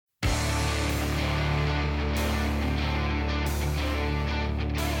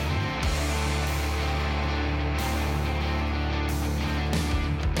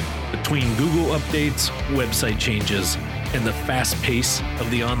Between Google updates, website changes, and the fast pace of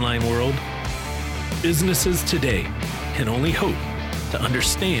the online world, businesses today can only hope to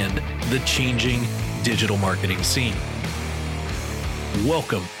understand the changing digital marketing scene.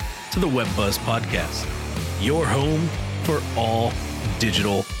 Welcome to the Web Buzz Podcast, your home for all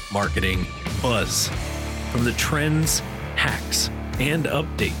digital marketing buzz. From the trends, hacks, and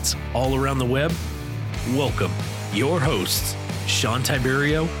updates all around the web, welcome your hosts, Sean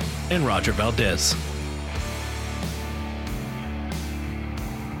Tiberio and Roger Valdez.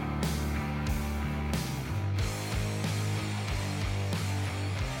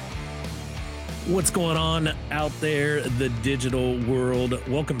 What's going on out there, the digital world?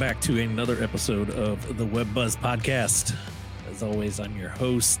 Welcome back to another episode of the Web Buzz Podcast. As always, I'm your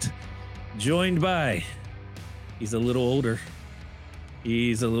host, joined by, he's a little older,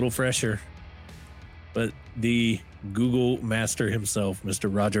 he's a little fresher, but the Google master himself, Mr.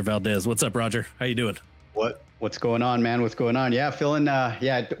 Roger Valdez. What's up, Roger? How you doing? What's going on, man? What's going on? Yeah, feeling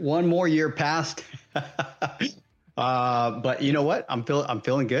one more year passed. But you know what? I'm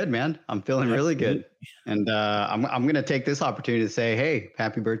feeling good, man. I'm feeling really good. And I'm gonna take this opportunity to say, hey,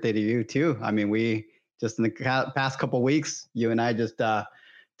 happy birthday to you too. I mean, we just in the past couple of weeks, you and I just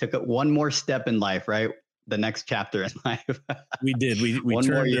took one more step in life, right? The next chapter in life. We did. We one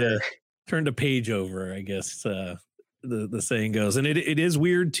more year. Turned a page over, I guess the saying goes. And it is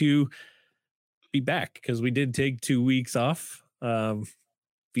weird to be back because we did take 2 weeks off. If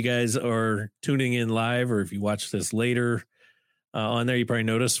you guys are tuning in live or if you watch this later on there, you probably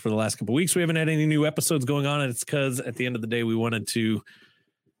noticed for the last couple of weeks we haven't had any new episodes going on. And it's because at the end of the day, we wanted to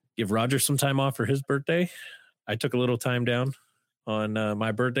give Roger some time off for his birthday. I took a little time down on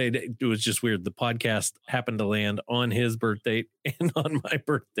my birthday. It was just weird. The podcast happened to land on his birthday and on my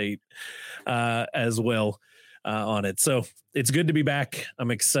birthday as well on it. So it's good to be back.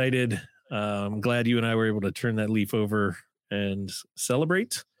 I'm excited. I'm glad you and I were able to turn that leaf over and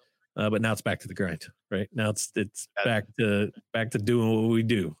celebrate. But now it's back to the grind, right? Now it's back to doing what we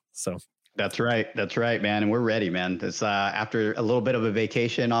do. So That's right, man. And we're ready, man. It's after a little bit of a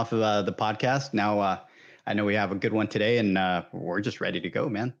vacation off of the podcast. Now I know we have a good one today, and we're just ready to go,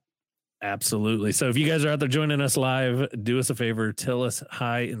 man. Absolutely. So if you guys are out there joining us live, do us a favor, tell us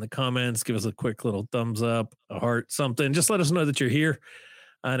hi in the comments, give us a quick little thumbs up, a heart, something. Just let us know that you're here.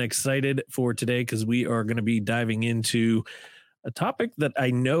 I'm excited for today because we are going to be diving into a topic that I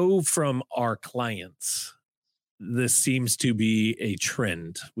know from our clients. This seems to be a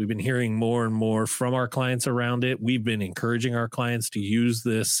trend. We've been hearing more and more from our clients around it. We've been encouraging our clients to use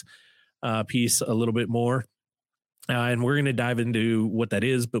this piece a little bit more. And we're going to dive into what that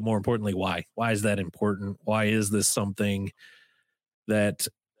is, but more importantly, why? Why is that important? Why is this something that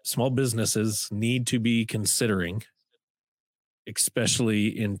small businesses need to be considering, especially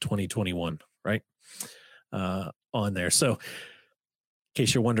in 2021, right? On there. So in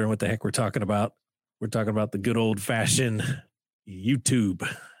case you're wondering what the heck we're talking about the good old fashioned YouTube.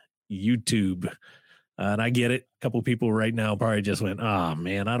 And I get it. A couple of people right now probably just went, oh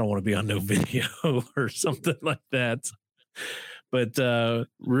man, I don't want to be on no video or something like that. But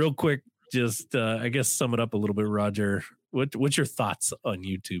real quick, just I guess sum it up a little bit, Roger. What's your thoughts on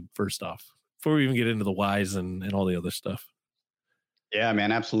YouTube first off, before we even get into the whys and all the other stuff? Yeah,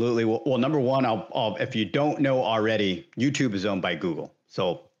 man, absolutely. Well, number one, I'll if you don't know already, YouTube is owned by Google.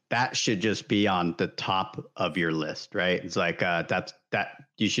 So that should just be on the top of your list, right? It's like that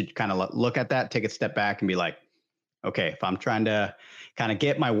you should kind of look at that, take a step back and be like, okay, if I'm trying to kind of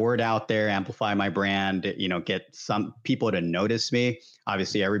get my word out there, amplify my brand, get some people to notice me.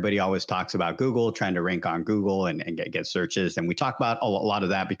 Obviously, everybody always talks about Google, trying to rank on Google and get searches. And we talk about a lot of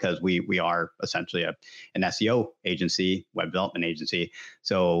that because we are essentially an SEO agency, web development agency.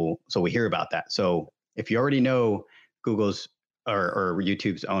 So we hear about that. So if you already know Google's or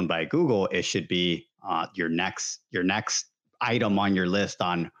YouTube's owned by Google, it should be your next item on your list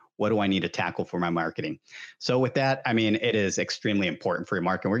on what do I need to tackle for my marketing. So with that, I mean, it is extremely important for your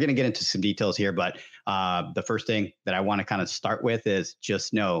marketing. We're going to get into some details here, but the first thing that I want to kind of start with is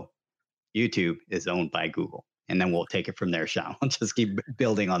just know YouTube is owned by Google, and then we'll take it from there, Sean. We'll just keep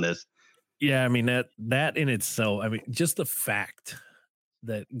building on this. Yeah, I mean that in itself. I mean, just the fact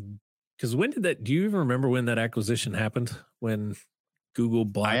that. Because when did that? Do you even remember when that acquisition happened? When Google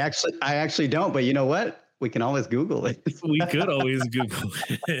bought? I actually don't. But you know what? We can always Google it. We could always Google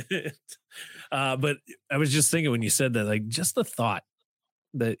it. But I was just thinking when you said that, like just the thought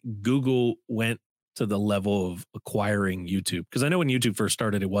that Google went to the level of acquiring YouTube. Because I know when YouTube first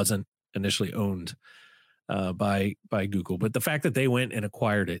started, it wasn't initially owned by Google. But the fact that they went and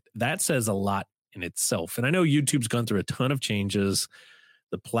acquired it, that says a lot in itself. And I know YouTube's gone through a ton of changes.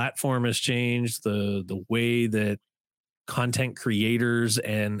 The platform has changed. The way that content creators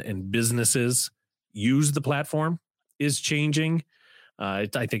and businesses use the platform is changing. I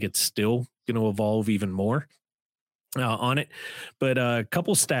think it's still going to evolve even more on it. But a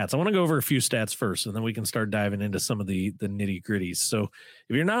couple stats. I want to go over a few stats first, and then we can start diving into some of the nitty gritties. So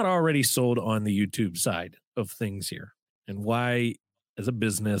if you're not already sold on the YouTube side of things here, and why as a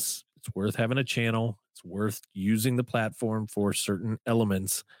business it's worth having a channel, it's worth using the platform for certain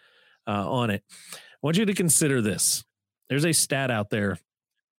elements on it, I want you to consider this. There's a stat out there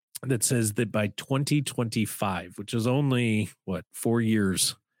that says that by 2025, which is only 4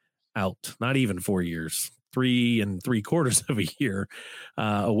 years out, not even 4 years, 3.75 of a year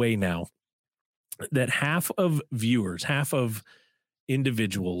away now, that half of viewers, half of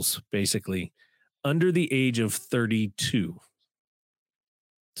individuals, basically under the age of 32.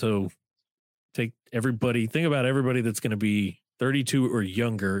 So think about everybody that's going to be 32 or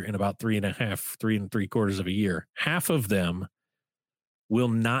younger in about 3.75 of a year. Half of them will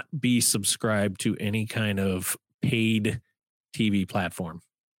not be subscribed to any kind of paid TV platform.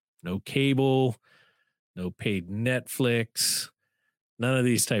 No cable, no paid Netflix, none of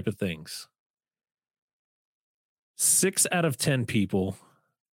these type of things. 6 out of 10 people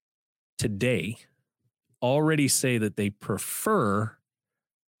today already say that they prefer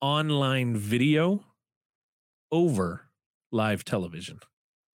online video over live television,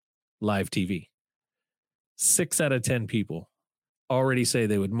 live TV. 6 out of 10 people already say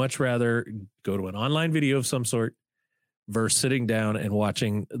they would much rather go to an online video of some sort versus sitting down and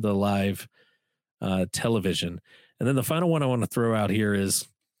watching the live television. And then the final one I want to throw out here is,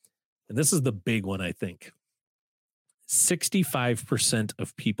 and this is the big one, I think, 65%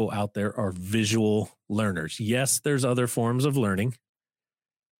 of people out there are visual learners. Yes, there's other forms of learning,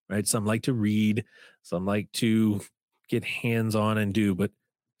 right? Some like to read, some like to get hands-on and do, but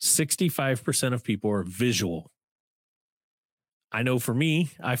 65% of people are visual. I know for me,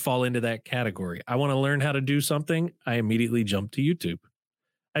 I fall into that category. I want to learn how to do something. I immediately jump to YouTube.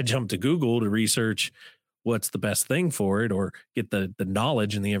 I jump to Google to research what's the best thing for it or get the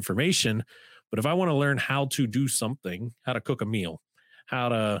knowledge and the information. But if I want to learn how to do something, how to cook a meal, how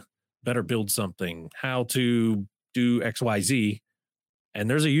to better build something, how to do XYZ, and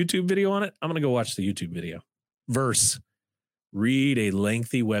there's a YouTube video on it, I'm going to go watch the YouTube video versus read a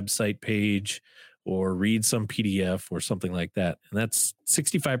lengthy website page or read some PDF or something like that. And that's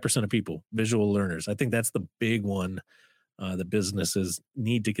 65% of people, visual learners. I think that's the big one that businesses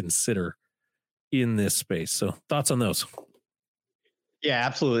need to consider in this space. So thoughts on those? Yeah,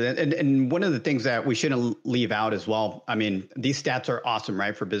 absolutely. And one of the things that we shouldn't leave out as well, I mean, these stats are awesome,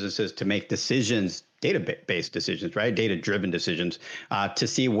 right? For businesses to make decisions, data-based decisions, right? Data-driven decisions to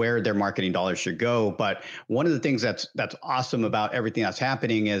see where their marketing dollars should go. But one of the things that's awesome about everything that's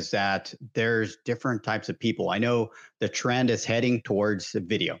happening is that there's different types of people. I know the trend is heading towards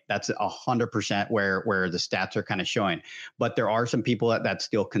video. That's 100% where the stats are kind of showing. But there are some people that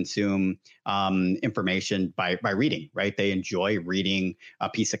still consume information by reading, right? They enjoy reading a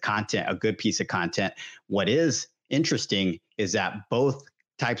piece of content, a good piece of content. What is interesting is that both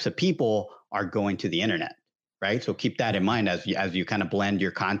types of people are going to the internet, right? So keep that in mind as you kind of blend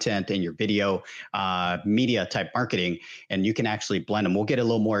your content and your video media type marketing, and you can actually blend them. We'll get a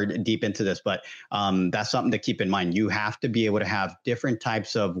little more deep into this, but that's something to keep in mind. You have to be able to have different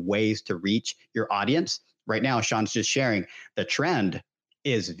types of ways to reach your audience. Right now, Sean's just sharing the trend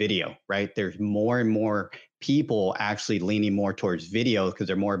is video, right? There's more and more people actually leaning more towards video because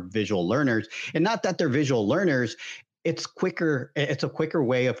they're more visual learners, and not that they're visual learners. It's quicker. It's a quicker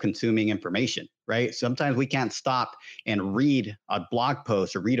way of consuming information, right? Sometimes we can't stop and read a blog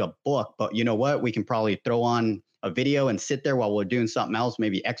post or read a book, but you know what? We can probably throw on a video and sit there while we're doing something else,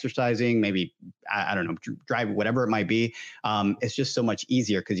 maybe exercising, maybe, I don't know, driving, whatever it might be. It's just so much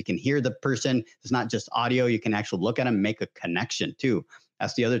easier because you can hear the person. It's not just audio. You can actually look at them, make a connection too.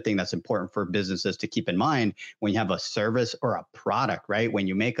 That's the other thing that's important for businesses to keep in mind when you have a service or a product, right? When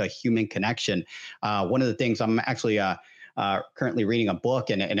you make a human connection. One of the things I'm actually currently reading a book,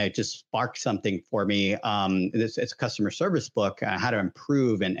 and it just sparked something for me. It's a customer service book, how to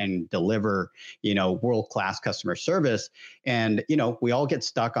improve and deliver, world-class customer service. And, we all get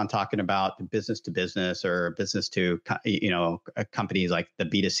stuck on talking about business to business or business to, companies like the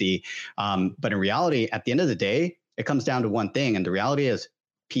B2C. But in reality, at the end of the day, it comes down to one thing. And the reality is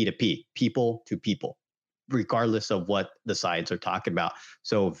P2P, people to people, regardless of what the sides are talking about.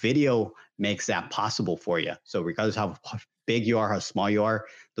 So video makes that possible for you. So regardless of how big you are, how small you are,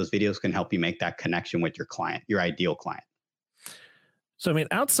 those videos can help you make that connection with your client, your ideal client. So, I mean,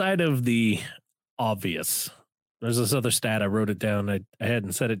 outside of the obvious, There's this other stat. I wrote it down. I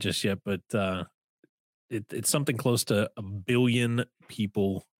hadn't said it just yet, but it's something close to 1 billion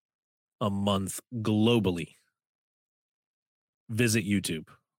people a month globally visit YouTube.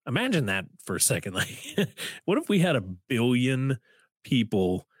 Imagine that for a second. Like, what if we had 1 billion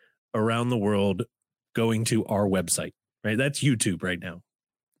people around the world going to our website, right? That's YouTube right now.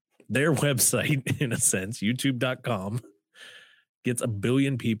 Their website, in a sense, youtube.com, gets 1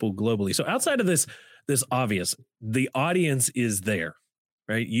 billion people globally. So outside of this obvious, the audience is there,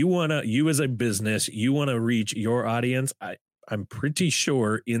 right? You as a business, you want to reach your audience. I'm pretty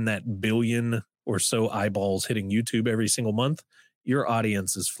sure in that billion or so eyeballs hitting YouTube every single month, your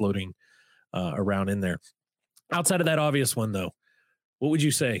audience is floating around in there. Outside of that obvious one, though, what would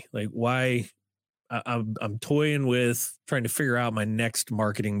you say? Like, why? I'm toying with trying to figure out my next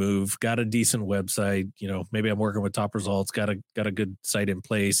marketing move. Got a decent website, maybe I'm working with Top Results. Got a good site in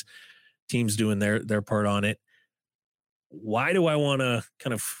place. Team's doing their part on it. Why do I want to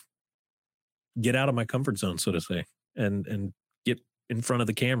kind of get out of my comfort zone, so to say, and get in front of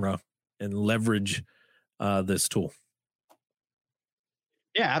the camera and leverage this tool?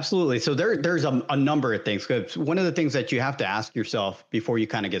 Yeah, absolutely. So there's a number of things. 'Cause one of the things that you have to ask yourself before you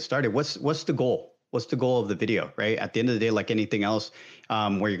kind of get started, what's the goal? What's the goal of the video, right? At the end of the day, like anything else,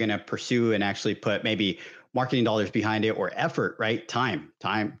 where you're going to pursue and actually put maybe marketing dollars behind it or effort, right?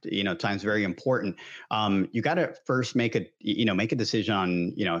 Time's very important. You got to first make a decision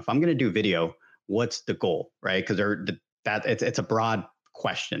on, if I'm going to do video, what's the goal, right? Because it's a broad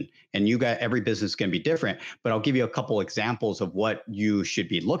question, and every business is going to be different, but I'll give you a couple examples of what you should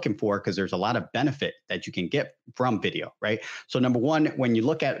be looking for, because there's a lot of benefit that you can get from video, right? So number one, when you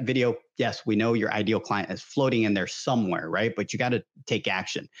look at video, yes, we know your ideal client is floating in there somewhere, right? But you got to take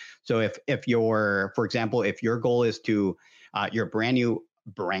action. So for example, if your goal is to you're a brand new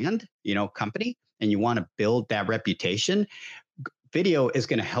brand, company, and you want to build that reputation, video is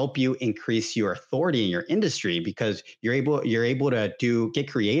going to help you increase your authority in your industry, because you're able to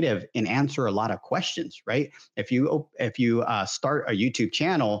get creative and answer a lot of questions, right? If you start a YouTube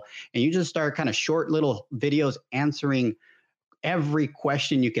channel and you just start kind of short little videos answering every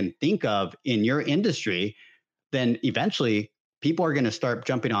question you can think of in your industry, then eventually people are going to start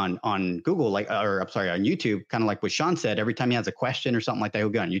jumping on Google, on YouTube, kind of like what Sean said. Every time he has a question or something like that, he'll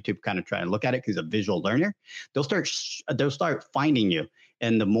go on YouTube, kind of try and look at it, because he's a visual learner. They'll start finding you.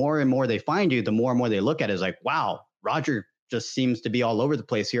 And the more and more they find you, the more and more they look at it, is like, wow, Roger just seems to be all over the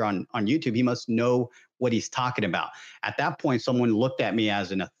place here on YouTube. He must know what he's talking about. At that point, someone looked at me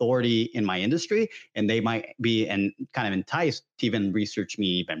as an authority in my industry, and they might be kind of enticed to even research me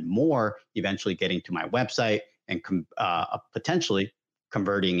even more, eventually getting to my website and potentially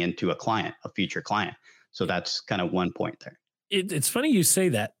converting into a future client. So that's kind of one point there. It's funny you say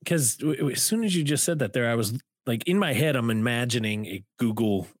that, because as soon as you just said that there, I was like, in my head, I'm imagining a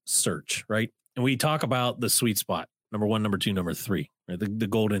Google search, right? And we talk about the sweet spot, number 1, number 2, number 3, right? The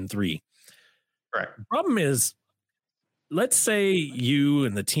golden 3. Right. The problem is, let's say you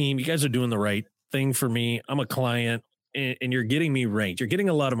and the team, you guys are doing the right thing for me. I'm a client, and you're getting me ranked. You're getting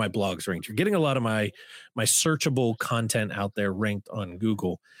a lot of my blogs ranked. You're getting a lot of my searchable content out there ranked on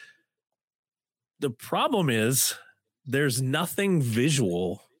Google. The problem is, there's nothing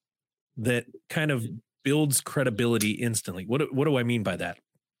visual that kind of builds credibility instantly. What do I mean by that?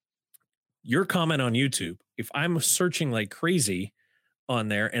 Your comment on YouTube, if I'm searching like crazy on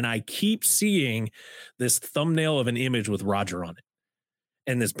there and I keep seeing this thumbnail of an image with Roger on it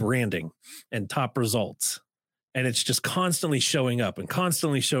and this branding and Top Results, and it's just constantly showing up and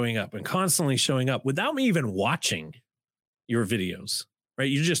constantly showing up and constantly showing up without me even watching your videos, right?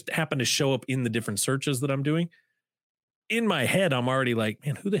 You just happen to show up in the different searches that I'm doing. In my head, I'm already like,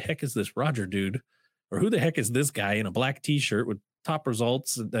 man, who the heck is this Roger dude? Or who the heck is this guy in a black t-shirt with Top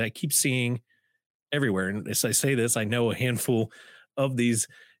Results that I keep seeing everywhere? And as I say this, I know a handful of these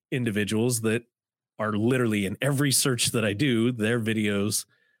individuals that are literally in every search that I do, their videos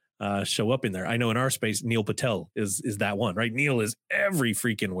show up in there. I know in our space, Neil Patel is that one, right? Neil is every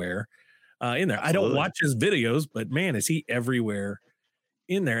freaking where in there. Absolutely. I don't watch his videos, but man, is he everywhere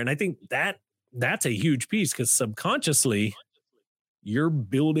in there. And I think that's a huge piece, because subconsciously you're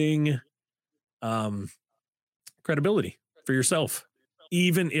building credibility for yourself,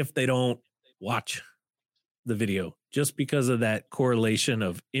 even if they don't watch the video, just because of that correlation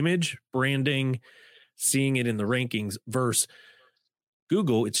of image, branding, seeing it in the rankings versus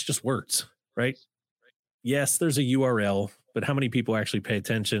Google. It's just words, right? Yes, there's a URL, but how many people actually pay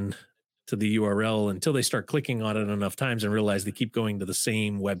attention to the URL until they start clicking on it enough times and realize they keep going to the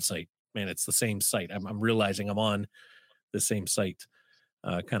same website? Man, it's the same site. I'm realizing I'm on the same site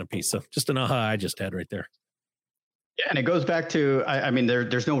kind of piece. So just an aha I just had right there. Yeah, and it goes back to, I mean,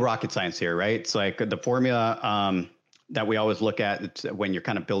 there's no rocket science here, right? It's like the formula that we always look at when you're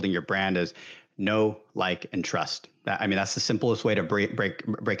kind of building your brand is know, like, and trust. I mean, that's the simplest way to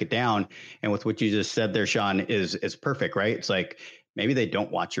break it down. And with what you just said there, Sean, is perfect, right? It's like maybe they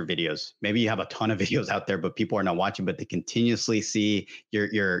don't watch your videos. Maybe you have a ton of videos out there, but people are not watching, but they continuously see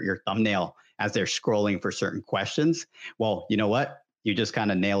your thumbnail as they're scrolling for certain questions. Well, you know what? You just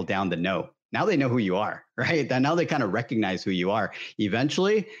kind of nailed down the no. Now they know who you are, right? Now they kind of recognize who you are.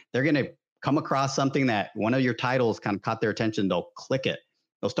 Eventually, they're going to come across something that one of your titles kind of caught their attention. They'll click it.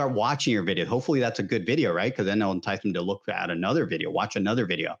 They'll start watching your video. Hopefully that's a good video, right? Because then they'll entice them to look at another video, watch another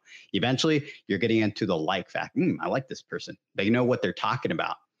video. Eventually, you're getting into the like fact. I like this person. They know what they're talking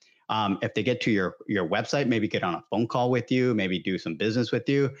about. If they get to your website, maybe get on a phone call with you, maybe do some business with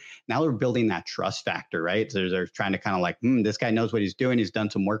you. Now they're building that trust factor, right? So they're trying to kind of like, this guy knows what he's doing. He's done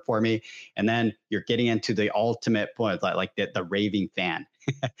some work for me. And then you're getting into the ultimate point, like the raving fan.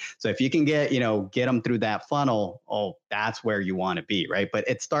 So if you can get them through that funnel, that's where you want to be, right? But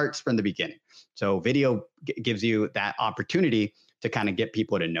it starts from the beginning. So video gives you that opportunity to kind of get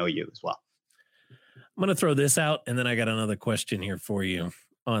people to know you as well. I'm going to throw this out, and then I got another question here for you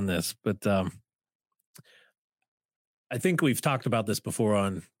on this. But I think we've talked about this before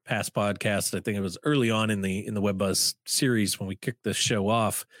on past podcasts. I think it was early on in the WebBuzz series when we kicked this show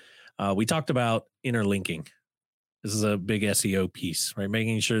off. We talked about interlinking. This is a big SEO piece, right?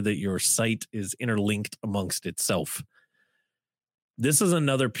 Making sure that your site is interlinked amongst itself. This is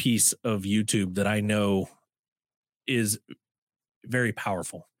another piece of YouTube that I know is very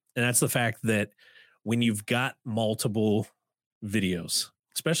powerful. And that's the fact that when you've got multiple videos,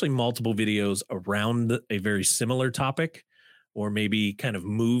 especially multiple videos around a very similar topic, or maybe kind of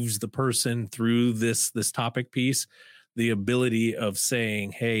moves the person through this topic piece, the ability of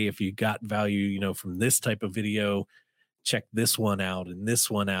saying, hey, if you got value, from this type of video, check this one out and this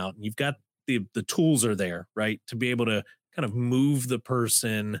one out. And you've got the tools are there, right? To be able to kind of move the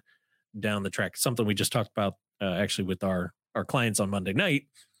person down the track. Something we just talked about actually with our clients on Monday night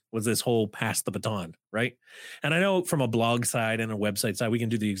was this whole pass the baton, right? And I know from a blog side and a website side, we can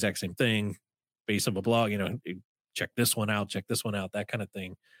do the exact same thing base of a blog, check this one out, that kind of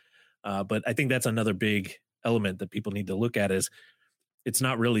thing. But I think that's another big element that people need to look at is it's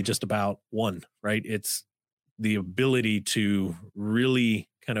not really just about one, right? It's the ability to really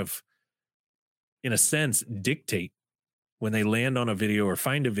kind of, in a sense, dictate when they land on a video or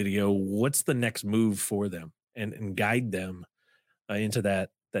find a video, what's the next move for them and guide them into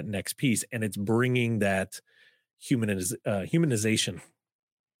that next piece. And it's bringing that humanization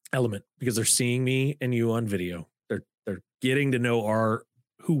element because they're seeing me and you on video. They're getting to know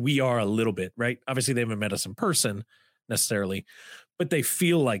who we are a little bit, right? Obviously, they haven't met us in person necessarily, but they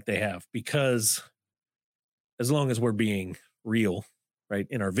feel like they have because as long as we're being real, right,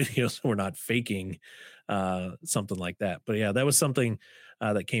 in our videos, we're not faking something like that. But yeah, that was something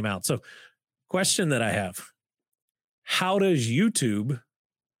that came out. So question that I have, how does YouTube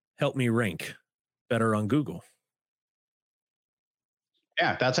help me rank better on Google?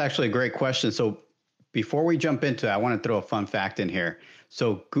 Yeah, that's actually a great question. So before we jump into it, I want to throw a fun fact in here.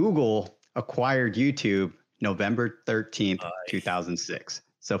 So Google acquired YouTube November 13th, 2006.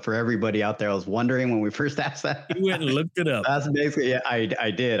 So for everybody out there, I was wondering when we first asked that. You went and looked it up. That's basically, yeah,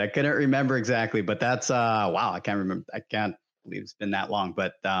 I did. I couldn't remember exactly, but that's, wow, I can't remember. I can't believe it's been that long,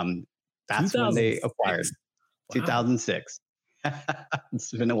 but that's when they acquired. Wow. 2006.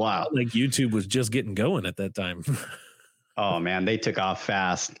 It's been a while. Like YouTube was just getting going at that time. Oh man, they took off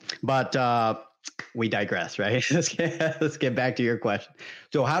fast. But we digress, right? Let's get back to your question.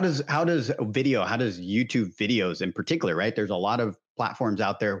 So how does YouTube videos in particular, right? There's a lot of platforms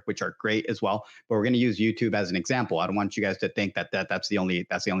out there which are great as well, but we're going to use YouTube as an example. I don't want you guys to think that's the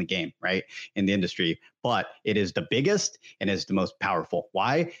only game, right, in the industry, but it is the biggest and is the most powerful.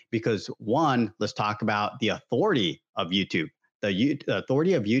 Why? Because one, let's talk about the authority of YouTube. The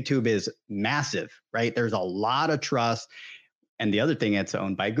authority of YouTube is massive, right? There's a lot of trust. And the other thing, it's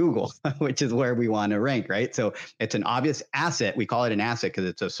owned by Google, which is where we want to rank, right? So it's an obvious asset. We call it an asset because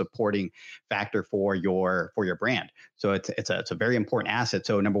it's a supporting factor for your brand. So it's a very important asset.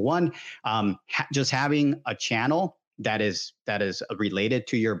 So number one, just having a channel that is related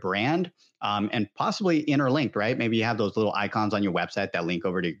to your brand and possibly interlinked, right? Maybe you have those little icons on your website that link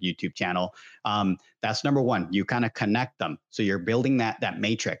over to your YouTube channel. That's number one. You kind of connect them. So you're building that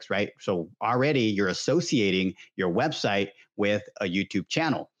matrix, right? So already you're associating your website with a YouTube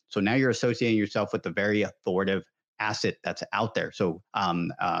channel. So now you're associating yourself with a very authoritative asset that's out there. So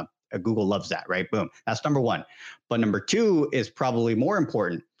Google loves that, right? Boom. That's number one. But number two is probably more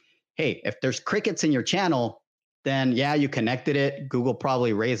important. Hey, if there's crickets in your channel, then yeah, you connected it. Google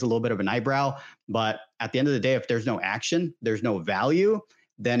probably raised a little bit of an eyebrow. But at the end of the day, if there's no action, there's no value,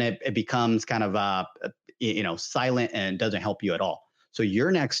 then it becomes kind of silent and doesn't help you at all. So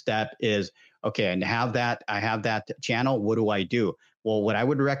your next step is, okay, and I have that channel. What do I do? Well, what I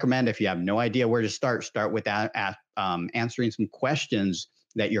would recommend, if you have no idea where to start with that, answering some questions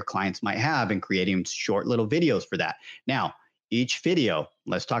that your clients might have and creating short little videos for that. Now, each video,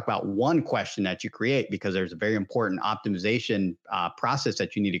 let's talk about one question that you create, because there's a very important optimization process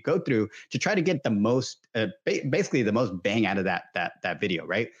that you need to go through to try to get the most, basically the most bang out of that video,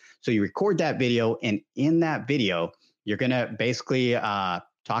 right? So you record that video, and in that video, you're gonna basically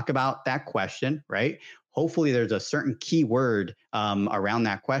talk about that question, right? Hopefully there's a certain keyword around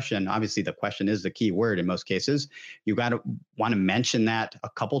that question. Obviously, the question is the key word in most cases. You got to want to mention that a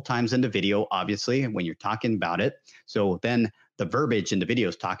couple times in the video, obviously, when you're talking about it. So then the verbiage in the video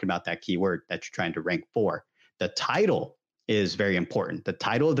is talking about that keyword that you're trying to rank for. The title is very important. The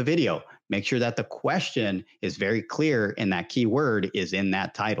title of the video, make sure that the question is very clear and that keyword is in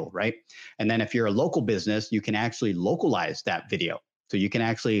that title, right? And then if you're a local business, you can actually localize that video. So you can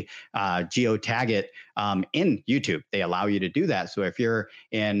actually geotag it in YouTube. They allow you to do that. So if you're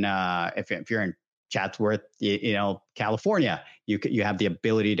in if you're in Chatsworth, California, you have the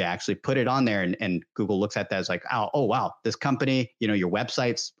ability to actually put it on there, and Google looks at that as like, oh wow, this company, your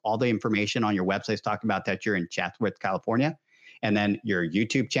websites, all the information on your websites talking about that you're in Chatsworth, California, and then your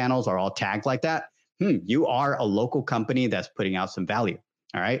YouTube channels are all tagged like that. You are a local company that's putting out some value.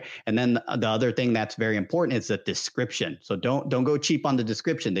 All right. And then the other thing that's very important is the description. So don't go cheap on the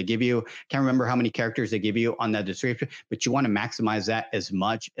description. They give you, can't remember how many characters they give you on that description, but you want to maximize that as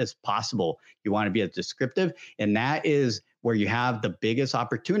much as possible. You want to be as descriptive. And that is where you have the biggest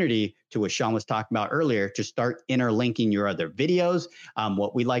opportunity to what Sean was talking about earlier, to start interlinking your other videos.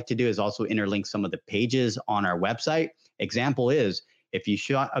 What we like to do is also interlink some of the pages on our website. Example is, if you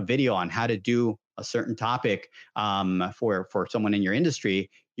shot a video on how to do a certain topic for someone in your industry,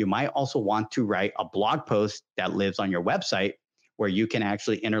 you might also want to write a blog post that lives on your website where you can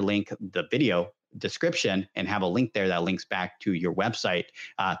actually interlink the video description and have a link there that links back to your website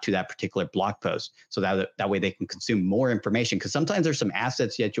to that particular blog post. So that way they can consume more information, because sometimes there's some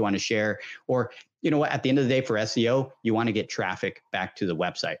assets that you want to share, or at the end of the day, for SEO, you want to get traffic back to the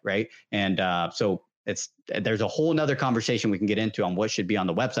website, right? And so there's a whole nother conversation we can get into on what should be on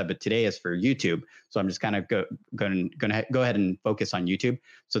the website, but today is for YouTube. So I'm just kind of going to go ahead and focus on YouTube.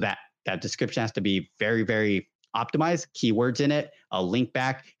 So that description has to be very, very optimized, keywords in it, a link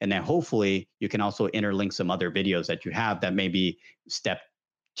back, and then hopefully you can also interlink some other videos that you have that may be step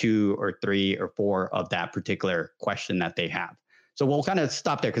 2 or 3 or 4 of that particular question that they have. So we'll kind of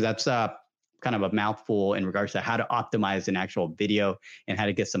stop there, because that's kind of a mouthful in regards to how to optimize an actual video and how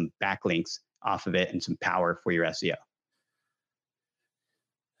to get some backlinks off of it and some power for your SEO.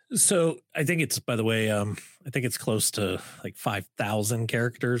 So I think it's, by the way, I think it's close to like 5,000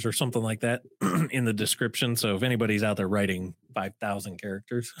 characters or something like that in the description. So if anybody's out there writing 5,000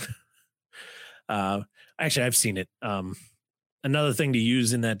 characters, actually I've seen it. Another thing to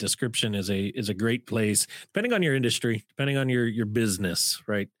use in that description is a great place, depending on your industry, depending on your business,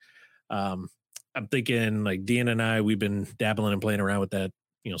 right? I'm thinking like Dean and I, we've been dabbling and playing around with that.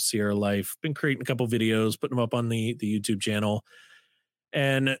 Sierra Life, been creating a couple videos, putting them up on the YouTube channel.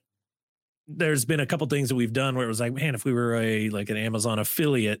 And there's been a couple things that we've done where it was like, man, if we were an Amazon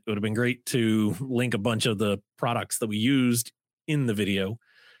affiliate, it would have been great to link a bunch of the products that we used in the video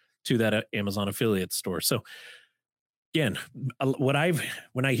to that Amazon affiliate store. So again, when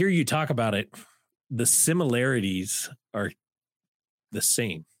I hear you talk about it, the similarities are the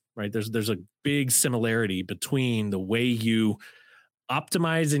same, right? There's a big similarity between the way you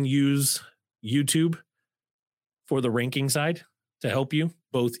optimize and use YouTube for the ranking side to help you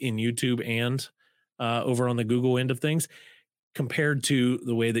both in YouTube and over on the Google end of things, compared to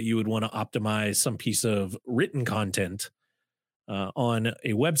the way that you would want to optimize some piece of written content on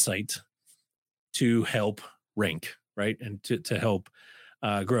a website to help rank, right? And to help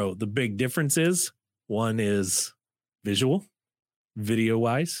grow. The big difference is, one is visual, video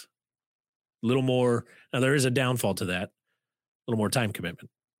wise, a little more. Now there is a downfall to that. A little more time commitment.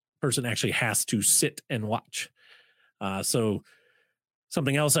 Person actually has to sit and watch. So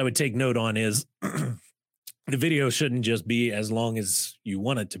something else I would take note on is the video shouldn't just be as long as you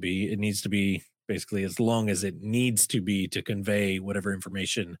want it to be. It needs to be basically as long as it needs to be to convey whatever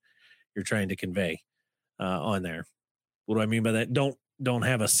information you're trying to convey on there. What do I mean by that? Don't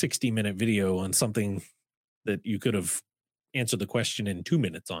have a 60-minute video on something that you could have answered the question in 2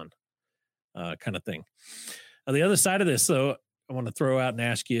 minutes on, kind of thing. On the other side of this, though, I want to throw out and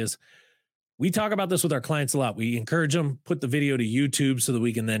ask you is, we talk about this with our clients a lot. We encourage them, put the video to YouTube so that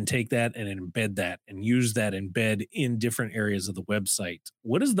we can then take that and embed that and use that embed in different areas of the website.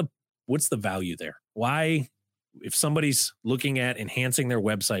 What's the value there? Why, if somebody's looking at enhancing their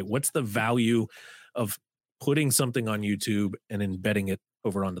website, what's the value of putting something on YouTube and embedding it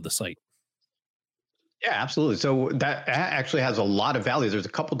over onto the site? Yeah, absolutely. So that actually has a lot of values. There's a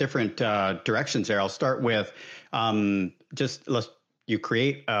couple different directions there. I'll start with just you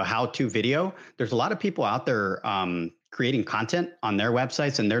create a how-to video. There's a lot of people out there creating content on their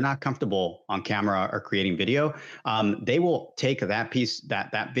websites, and they're not comfortable on camera or creating video. They will take that piece,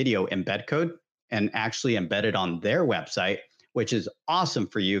 that video embed code, and actually embed it on their website, which is awesome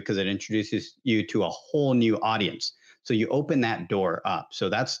for you because it introduces you to a whole new audience. So you open that door up. So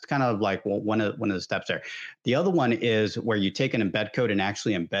that's kind of like one of the steps there. The other one is where you take an embed code and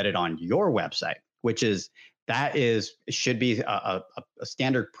actually embed it on your website, which is should be a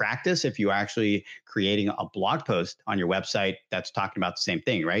standard practice if you're actually creating a blog post on your website that's talking about the same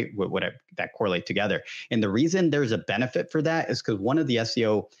thing, right? That correlate together. And the reason there's a benefit for that is because one of the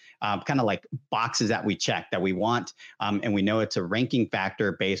SEO kind of like boxes that we check that we want, and we know it's a ranking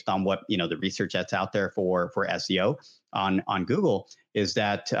factor based on what the research that's out there for SEO on Google is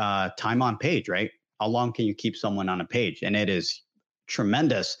that time on page, right? How long can you keep someone on a page? And it is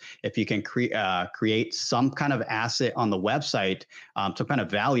tremendous if you can create some kind of asset on the website, some kind of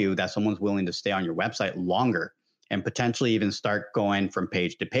value that someone's willing to stay on your website longer and potentially even start going from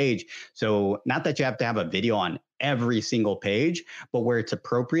page to page. So not that you have to have a video on every single page, but where it's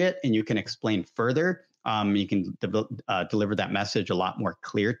appropriate and you can explain further, you can deliver that message a lot more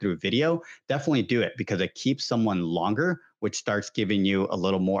clear through video. Definitely do it because it keeps someone longer, which starts giving you a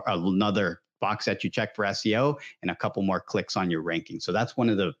little more, another box that you check for SEO and a couple more clicks on your ranking. So that's one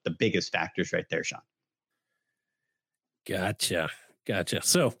of the biggest factors right there, Sean. Gotcha.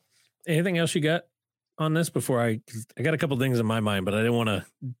 So anything else you got on this before I got a couple things in my mind, but I didn't want to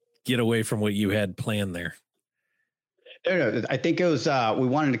get away from what you had planned there. No, I think it was, we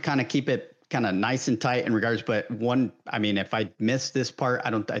wanted to kind of keep it kind of nice and tight in regards, but if I missed this part,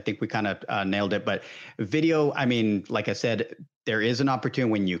 I think we kind of nailed it, but video, like I said, there is an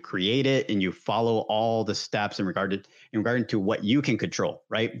opportunity when you create it and you follow all the steps in regard to what you can control,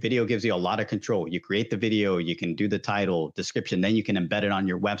 right? Video gives you a lot of control. You create the video, you can do the title, description, then you can embed it on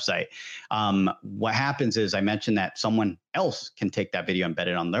your website. What happens is I mentioned that someone else can take that video and embed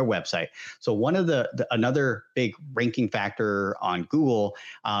it on their website. So one of another big ranking factor on Google,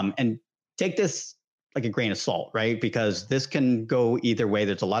 and take this like a grain of salt, right? Because this can go either way.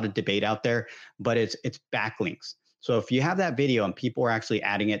 There's a lot of debate out there, but it's backlinks. So if you have that video and people are actually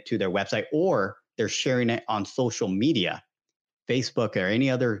adding it to their website or they're sharing it on social media, Facebook or any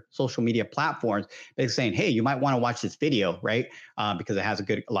other social media platforms, they're saying, hey, you might want to watch this video, right? Because it has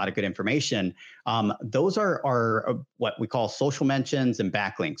a lot of good information. Those are what we call social mentions and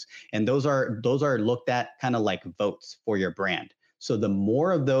backlinks. And those are looked at kind of like votes for your brand. So the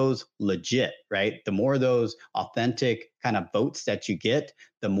more of those legit, right? The more of those authentic kind of votes that you get,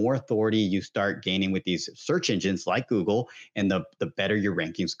 the more authority you start gaining with these search engines like Google, and the better your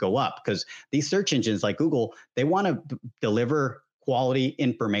rankings go up. Because these search engines like Google, they want to deliver quality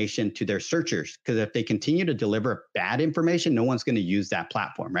information to their searchers. Because if they continue to deliver bad information, no one's going to use that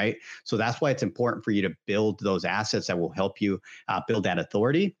platform, right? So that's why it's important for you to build those assets that will help you build that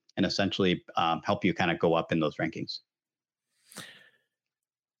authority and essentially help you kind of go up in those rankings.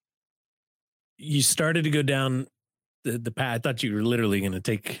 You started to go down the path. I thought you were literally going to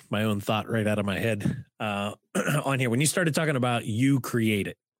take my own thought right out of my head on here. When you started talking about you create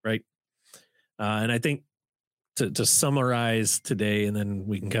it, right? And I think to summarize today, and then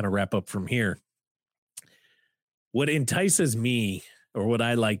we can kind of wrap up from here. What entices me, or what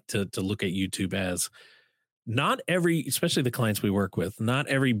I like to look at YouTube as, not every, especially the clients we work with, not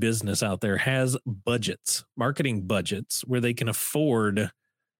every business out there has budgets, marketing budgets, where they can afford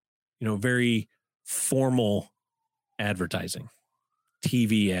very formal advertising,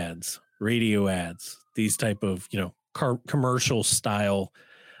 TV ads, radio ads, these type of, commercial style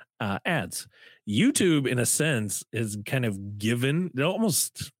ads. YouTube, in a sense, is kind of given, it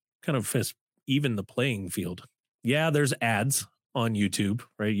almost kind of has even the playing field. Yeah, there's ads on YouTube,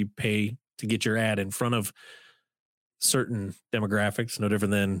 right? You pay to get your ad in front of certain demographics, no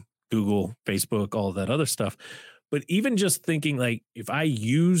different than Google, Facebook, all of that other stuff. But even just thinking like, if I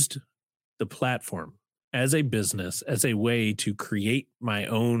used the platform as a business, as a way to create my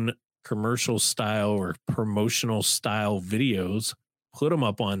own commercial style or promotional style videos, put them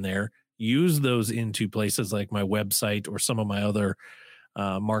up on there, use those into places like my website or some of my other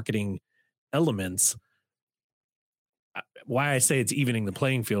marketing elements, why I say it's evening the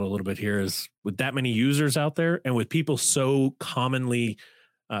playing field a little bit here is with that many users out there and with people so commonly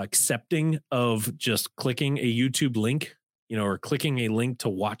accepting of just clicking a YouTube link, or clicking a link to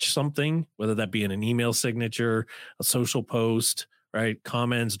watch something, whether that be in an email signature, a social post, right?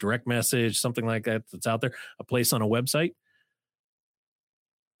 Comments, direct message, something like that that's out there, a place on a website.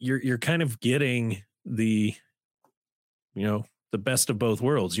 You're kind of getting the best of both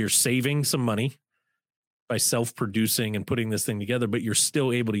worlds. You're saving some money by self-producing and putting this thing together, but you're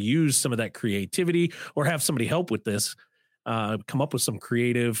still able to use some of that creativity or have somebody help with this, come up with some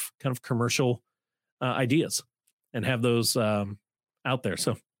creative kind of commercial ideas and have those out there.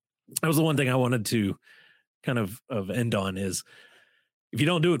 So that was the one thing I wanted to kind of end on is if you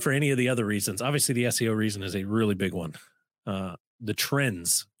don't do it for any of the other reasons, obviously the SEO reason is a really big one. The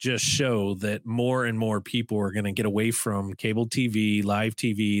trends just show that more and more people are going to get away from cable TV, live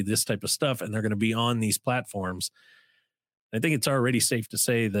TV, this type of stuff, and they're going to be on these platforms. I think it's already safe to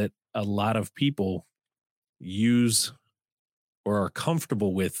say that a lot of people use or are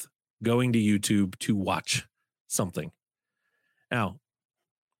comfortable with going to YouTube to watch something. Now,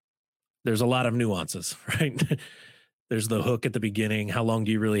 there's a lot of nuances, right? There's the hook at the beginning. How long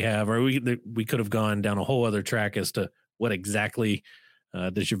do you really have? Or we could have gone down a whole other track as to what exactly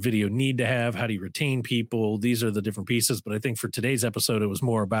does your video need to have? How do you retain people? These are the different pieces. But I think for today's episode, it was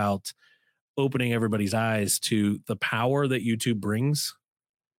more about opening everybody's eyes to the power that YouTube brings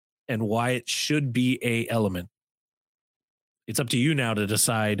and why it should be a element. It's up to you now to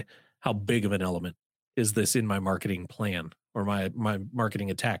decide how big of an element is this in my marketing plan or my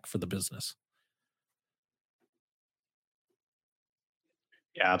marketing attack for the business.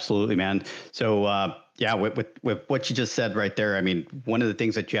 Yeah, absolutely, man. So, with what you just said right there, I mean, one of the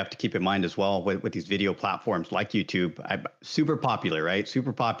things that you have to keep in mind as well with these video platforms like YouTube, super popular, right?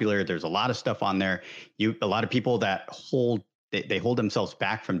 Super popular. There's a lot of stuff on there. A lot of people that they hold themselves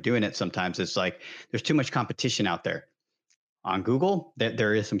back from doing it. Sometimes it's like there's too much competition out there. On Google,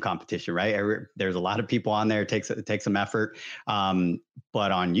 there is some competition, right? There's a lot of people on there. It takes some effort.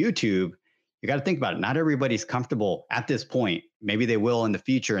 But on YouTube, you got to think about it. Not everybody's comfortable at this point. Maybe they will in the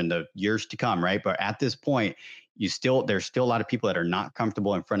future, in the years to come, right? But at this point, there's still a lot of people that are not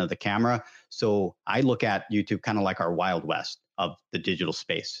comfortable in front of the camera. So I look at YouTube kind of like our Wild West of the digital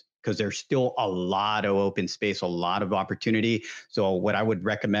space, because there's still a lot of open space, a lot of opportunity. So what I would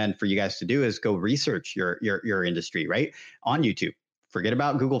recommend for you guys to do is go research your industry, right? On YouTube. Forget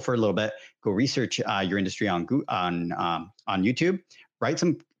about Google for a little bit. Go research your industry on YouTube. Write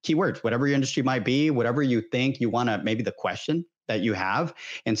some keywords, whatever your industry might be, whatever you think you want to, maybe the question that you have,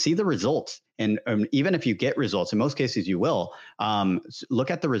 and see the results. And even if you get results, in most cases you will, look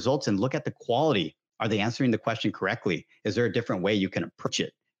at the results and look at the quality. Are they answering the question correctly? Is there a different way you can approach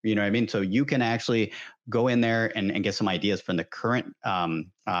it? You know what I mean? So you can actually go in there and get some ideas from the current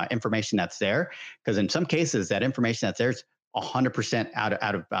information that's there. Because in some cases, that information that's there is 100%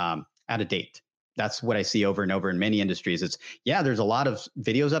 out of date. That's what I see over and over in many industries. There's a lot of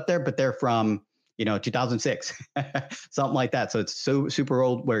videos up there, but they're from 2006, something like that. So it's so super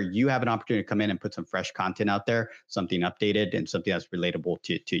old, where you have an opportunity to come in and put some fresh content out there, something updated and something that's relatable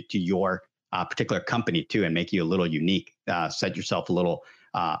to your particular company too, and make you a little unique. Set yourself a little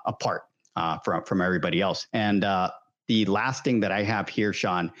apart from everybody else. And the last thing that I have here,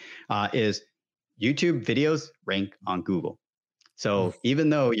 Sean, is YouTube videos rank on Google. So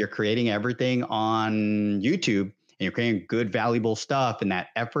even though you're creating everything on YouTube and you're creating good, valuable stuff, and that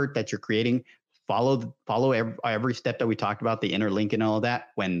effort that you're creating, follow every step that we talked about, the interlink and all of that.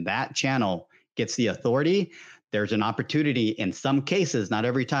 When that channel gets the authority, there's an opportunity in some cases, not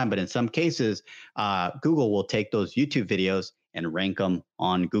every time, but in some cases, Google will take those YouTube videos and rank them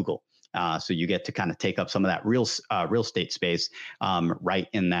on Google. So you get to kind of take up some of that real estate space right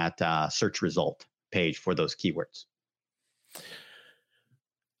in that search result page for those keywords.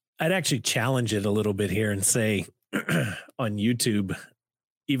 I'd actually challenge it a little bit here and say on YouTube,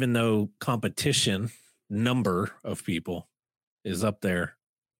 even though competition number of people is up there,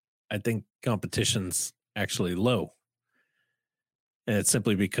 I think competition's actually low. And it's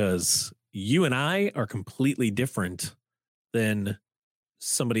simply because you and I are completely different than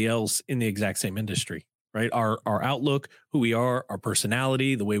somebody else in the exact same industry, right? Our outlook, who we are, our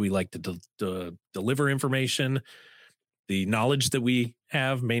personality, the way we like to deliver information, the knowledge that we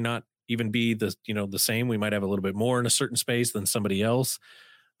have may not even be the same. We might have a little bit more in a certain space than somebody else.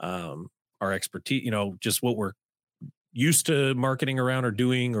 Our expertise, just what we're used to marketing around or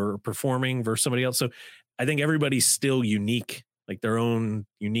doing or performing versus somebody else. So I think everybody's still unique, like their own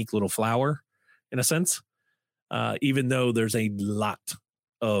unique little flower in a sense, even though there's a lot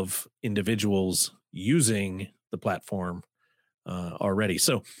of individuals using the platform already.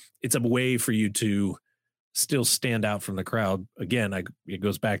 So it's a way for you to still stand out from the crowd. Again, it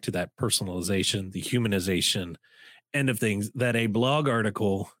goes back to that personalization, the humanization end of things that a blog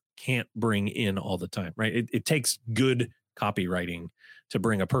article can't bring in all the time, right? It takes good copywriting to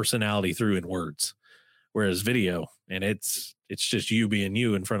bring a personality through in words, whereas video, and it's just you being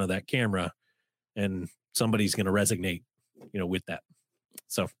you in front of that camera, and somebody's going to resonate, with that.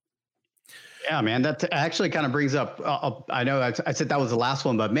 So. Yeah, man, that actually kind of brings up, I know I said that was the last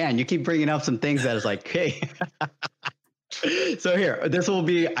one, but man, you keep bringing up some things that is like, hey, so here, this will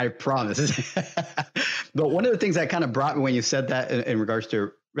be, I promise. But one of the things that kind of brought me when you said that in regards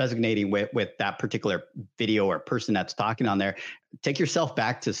to resonating with that particular video or person that's talking on there, take yourself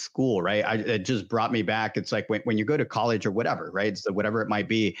back to school, right? It just brought me back. It's like when you go to college or whatever, right? So whatever it might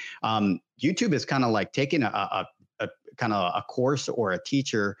be, YouTube is kind of like taking a kind of a course or a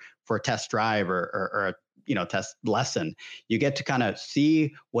teacher for a test drive or a test lesson. You get to kind of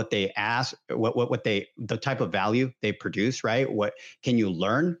see what they ask, the type of value they produce, right? What can you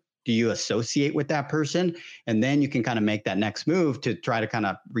learn? Do you associate with that person? And then you can kind of make that next move to try to kind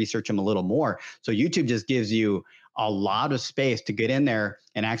of research them a little more. So YouTube just gives you a lot of space to get in there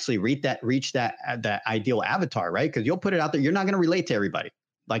and actually reach that ideal avatar, right? Because you'll put it out there. You're not going to relate to everybody.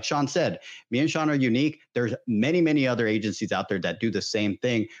 Like Sean said, me and Sean are unique. There's many, many other agencies out there that do the same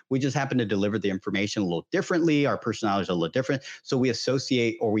thing. We just happen to deliver the information a little differently. Our personalities are a little different. So we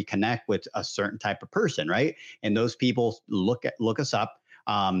associate or we connect with a certain type of person, right? And those people look us up.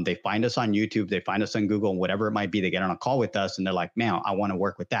 They find us on YouTube, they find us on Google, whatever it might be. They get on a call with us and they're like, man, I want to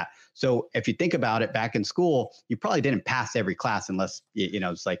work with that. So if you think about it, back in school, you probably didn't pass every class unless,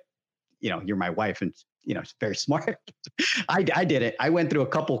 it's like, you're my wife and, it's very smart. I did it. I went through a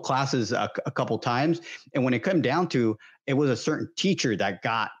couple classes a couple times. And when it came down to, it was a certain teacher that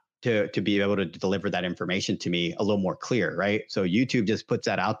got to be able to deliver that information to me a little more clear, right? So YouTube just puts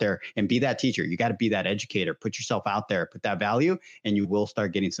that out there, and be that teacher. You got to be that educator, put yourself out there, put that value, and you will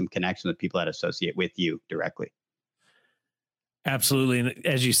start getting some connection with people that associate with you directly. Absolutely. And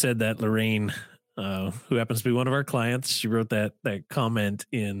as you said that, Lorraine, who happens to be one of our clients, she wrote that comment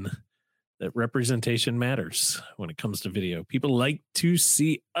in that representation matters when it comes to video. People like to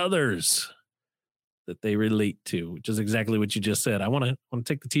see others that they relate to, which is exactly what you just said. I want to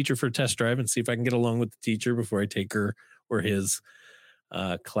take the teacher for a test drive and see if I can get along with the teacher before I take her or his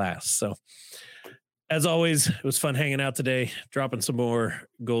class. So as always, it was fun hanging out today, dropping some more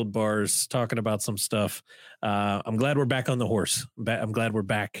gold bars, talking about some stuff. I'm glad we're back on the horse. I'm glad we're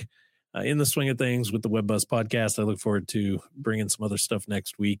back in the swing of things with the Web Buzz podcast. I look forward to bringing some other stuff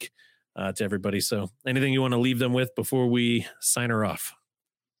next week to everybody. So anything you want to leave them with before we sign her off?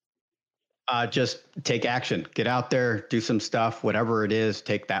 Just take action, get out there, do some stuff, whatever it is,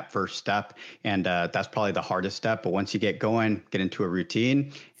 take that first step. And that's probably the hardest step. But once you get going, get into a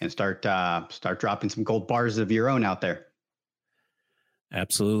routine and start dropping some gold bars of your own out there.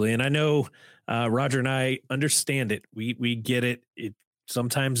 Absolutely. And I know Roger and I understand it. We get it. It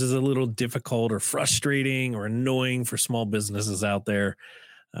sometimes is a little difficult or frustrating or annoying for small businesses out there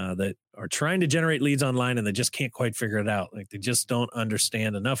that are trying to generate leads online and they just can't quite figure it out. Like they just don't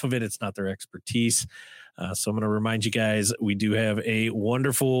understand enough of it. It's not their expertise. So I'm going to remind you guys, we do have a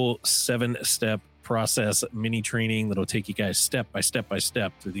wonderful 7-step process mini training that'll take you guys step by step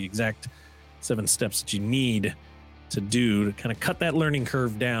through the exact 7 steps that you need to do to kind of cut that learning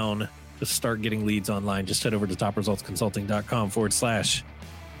curve down to start getting leads online. Just head over to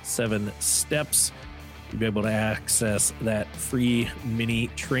topresultsconsulting.com/7 steps. You'll be able to access that free mini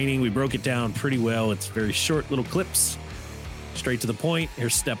training. We broke it down pretty well. It's very short little clips, straight to the point.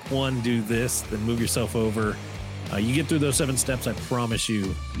 Here's step 1, do this, then move yourself over. You get through those 7 steps, I promise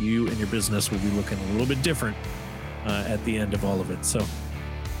you and your business will be looking a little bit different at the end of all of it. So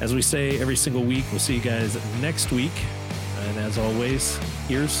as we say every single week, we'll see you guys next week. And as always,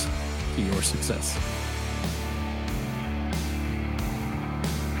 here's to your success.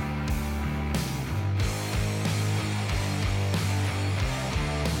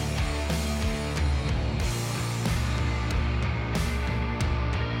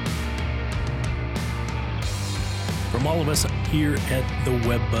 From all of us here at the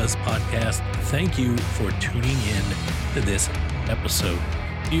Web Buzz Podcast, thank you for tuning in to this episode.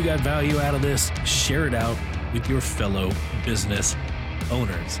 If you got value out of this, share it out with your fellow business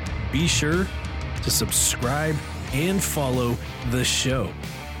owners. Be sure to subscribe and follow the show.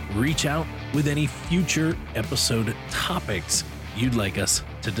 Reach out with any future episode topics you'd like us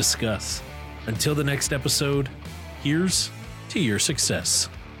to discuss. Until the next episode, here's to your success.